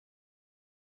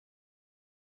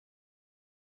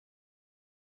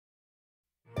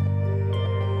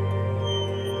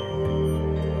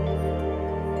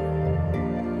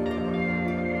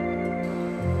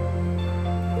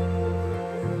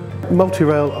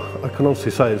Multirail, I can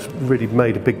honestly say, it's really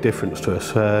made a big difference to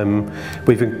us.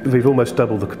 We've almost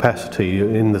doubled the capacity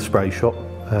in the spray shop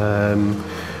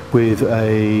with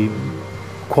a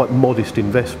quite modest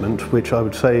investment, which I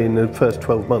would say in the first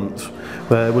 12 months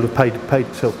will have paid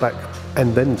itself back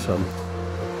and then some.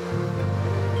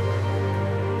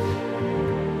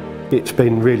 It's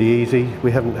been really easy.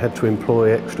 We haven't had to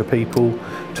employ extra people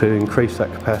to increase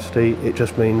that capacity. It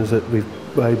just means that we're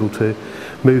able to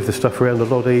move the stuff around a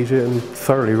lot easier, and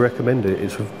thoroughly recommend it.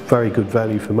 It's a very good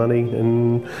value for money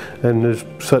and has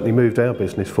certainly moved our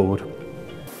business forward.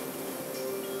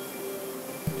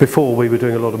 Before, we were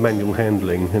doing a lot of manual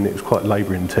handling, and it was quite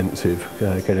labour intensive,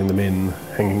 getting them in,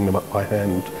 hanging them up by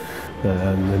hand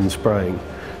and then spraying.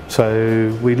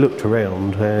 So we looked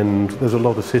around, and there's a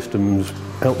lot of systems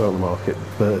out there on the market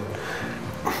that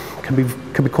can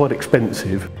be quite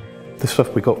expensive. The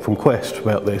stuff we got from Quest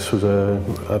about this was a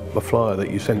flyer that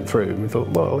you sent through, and we thought,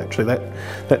 well, actually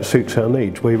that suits our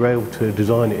needs. We were able to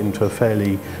design it into a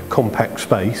fairly compact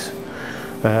space.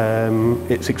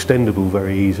 It's extendable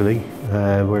very easily,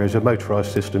 whereas a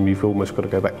motorised system, you've almost got to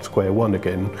go back to square one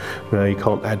again. You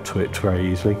can't add to it very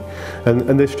easily,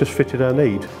 and this just fitted our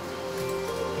need.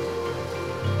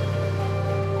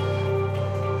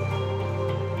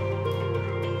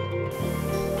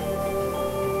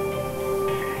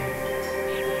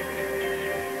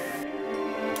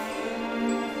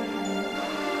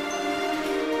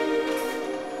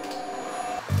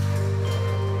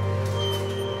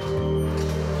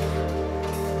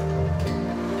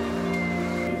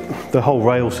 The whole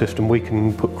rail system, we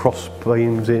can put cross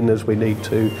beams in as we need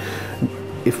to.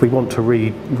 If we want to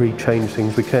re-change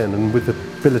things, we can, and with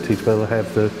the ability to be able to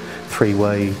have the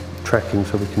three-way tracking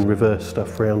so we can reverse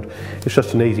stuff around, it's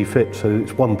just an easy fit. So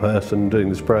it's one person doing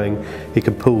the spraying. He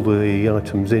can pull the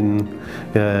items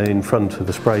in front of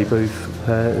the spray booth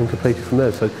and complete it from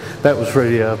there. So that was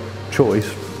really our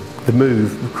choice. The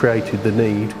move created the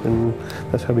need, and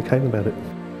that's how we came about it.